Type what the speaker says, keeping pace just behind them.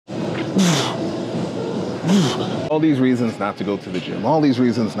All these reasons not to go to the gym, all these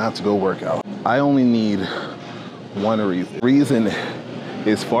reasons not to go work out. I only need one reason. Reason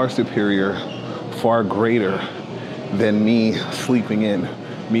is far superior, far greater than me sleeping in,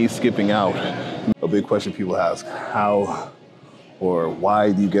 me skipping out. A big question people ask, how or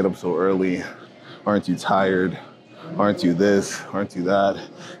why do you get up so early? Aren't you tired? Aren't you this? Aren't you that?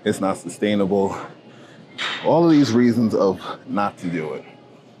 It's not sustainable. All of these reasons of not to do it.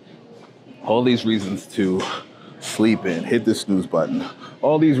 All these reasons to sleep in, hit the snooze button.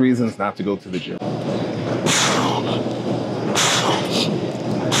 All these reasons not to go to the gym.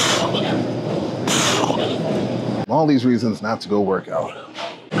 All these reasons not to go work out.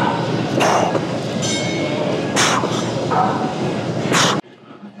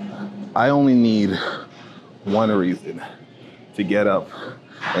 I only need one reason to get up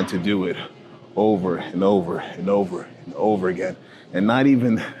and to do it over and over and over and over again, and not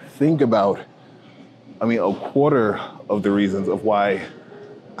even think about, a quarter of the reasons of why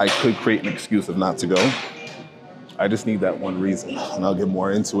I could create an excuse of not to go. I just need that one reason, and I'll get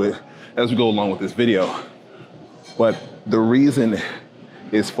more into it as we go along with this video. But the reason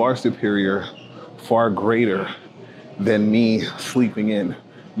is far superior, far greater than me sleeping in,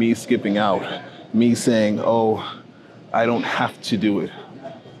 me skipping out, me saying, oh, I don't have to do it.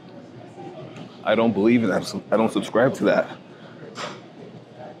 I don't believe in that. I don't subscribe to that.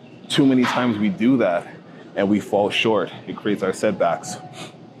 Too many times we do that and we fall short. It creates our setbacks.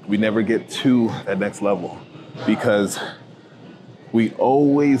 We never get to that next level because we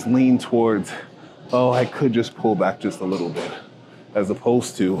always lean towards, oh, I could just pull back just a little bit, as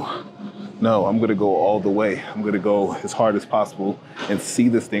opposed to, no, I'm gonna go all the way. I'm gonna go as hard as possible and see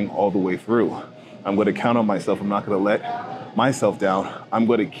this thing all the way through. I'm gonna count on myself. I'm not gonna let myself down. I'm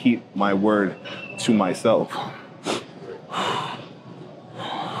gonna keep my word to myself.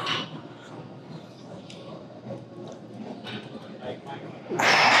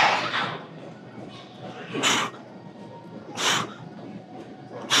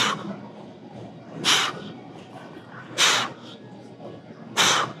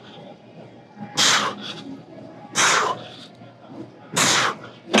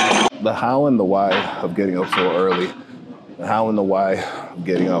 The how and the why of getting up so early, the how and the why of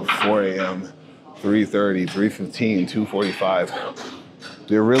getting up 4 a.m., 3:30, 3:15, 2:45,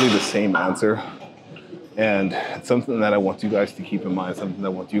 they're really the same answer. And it's something that I want you guys to keep in mind, something that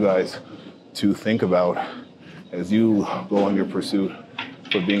I want you guys to think about as you go on your pursuit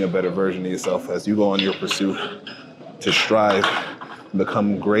for being a better version of yourself, as you go on your pursuit to strive,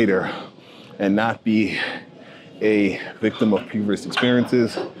 become greater, and not be a victim of previous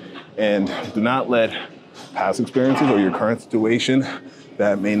experiences. And do not let past experiences or your current situation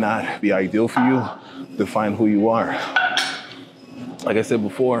that may not be ideal for you define who you are. Like I said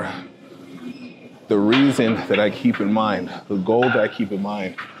before, the reason that I keep in mind, the goal that I keep in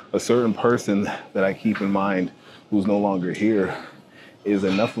mind, a certain person that I keep in mind who's no longer here is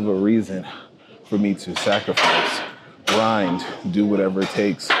enough of a reason for me to sacrifice, grind, do whatever it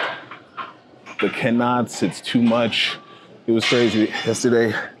takes. The cannots, it's too much. It was crazy.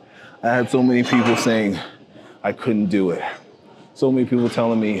 Yesterday, I had so many people saying I couldn't do it. So many people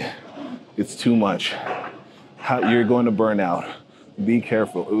telling me it's too much. You're going to burn out. Be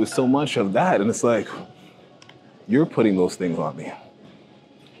careful. It was so much of that. And it's like, you're putting those things on me.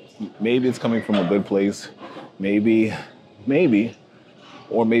 Maybe it's coming from a good place. Maybe,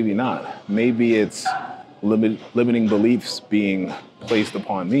 or maybe not. Maybe it's limiting beliefs being placed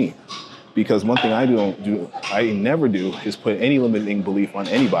upon me. Because one thing I never do is put any limiting belief on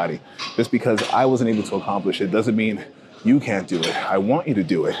anybody. Just because I wasn't able to accomplish it doesn't mean you can't do it. I want you to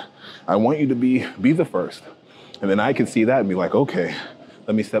do it. I want you to be the first. And then I can see that and be like, okay,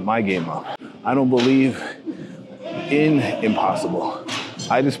 let me step my game up. I don't believe in impossible.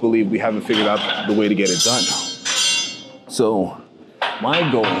 I just believe we haven't figured out the way to get it done. So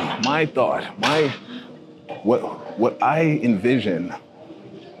my goal, my thought, what I envision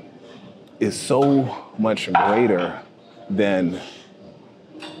is so much greater than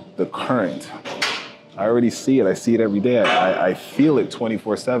the current. I already see it. I see it every day. I feel it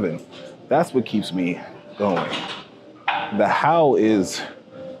 24/7. That's what keeps me going. The how is,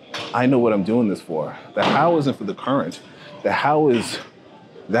 I know what I'm doing this for. The how isn't for the current. The how is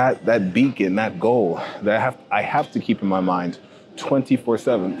that beacon, that goal that I have to keep in my mind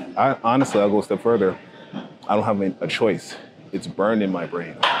 24/7. Honestly, I'll go a step further. I don't have a choice. It's burned in my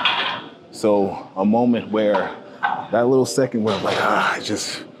brain. So a moment where that little second where I'm like, I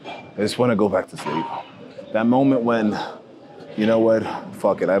just want to go back to sleep. That moment when, you know what,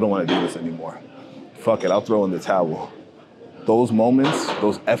 fuck it, I don't want to do this anymore. Fuck it, I'll throw in the towel. Those moments,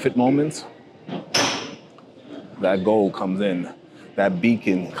 those effort moments, that goal comes in, that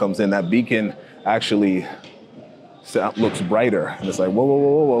beacon comes in. That beacon actually looks brighter. And it's like, whoa, whoa, whoa,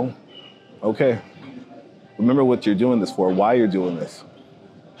 whoa, whoa. Okay. Remember what you're doing this for, why you're doing this.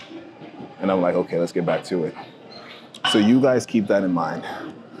 And I'm like, okay, let's get back to it. So you guys keep that in mind.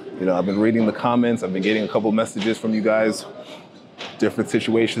 You know, I've been reading the comments. I've been getting a couple messages from you guys, different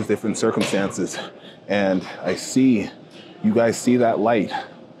situations, different circumstances. And I see, you guys see that light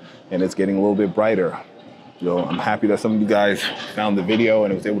and it's getting a little bit brighter. You know, I'm happy that some of you guys found the video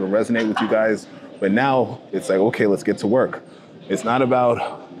and it was able to resonate with you guys. But now it's like, okay, let's get to work. It's not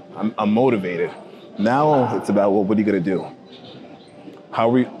about, I'm motivated. Now it's about, well, what are you going to do?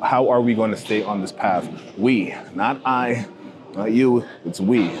 How are we going to stay on this path? We, not I, not you, it's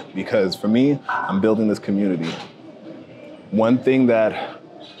we. Because for me, I'm building this community. One thing that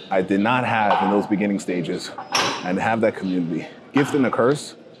I did not have in those beginning stages, and have that community. Gift and a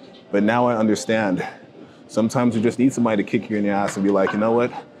curse, but now I understand. Sometimes you just need somebody to kick you in the ass and be like, you know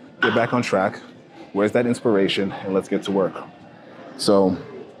what? Get back on track. Where's that inspiration? And let's get to work. So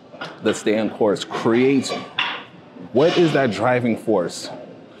let's stay on course. Create, what is that driving force?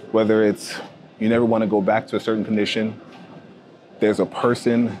 Whether it's you never want to go back to a certain condition, there's a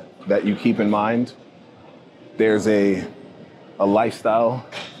person that you keep in mind, there's a lifestyle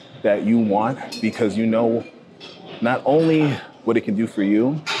that you want because you know not only what it can do for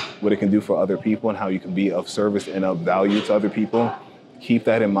you, what it can do for other people and how you can be of service and of value to other people. Keep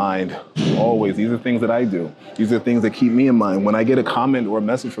that in mind always. These are things that I do. These are things that keep me in mind. When I get a comment or a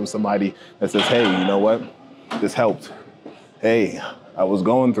message from somebody that says, hey, you know what? This helped. Hey, I was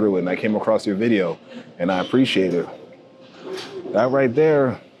going through it and I came across your video and I appreciate it. That right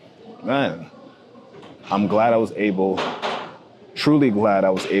there, man, I'm glad I was able, truly glad I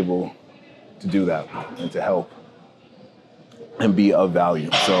was able to do that and to help and be of value.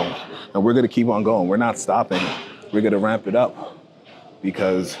 So, and we're gonna keep on going. We're not stopping. We're gonna ramp it up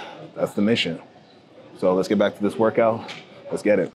because that's the mission. So let's get back to this workout. Let's get it.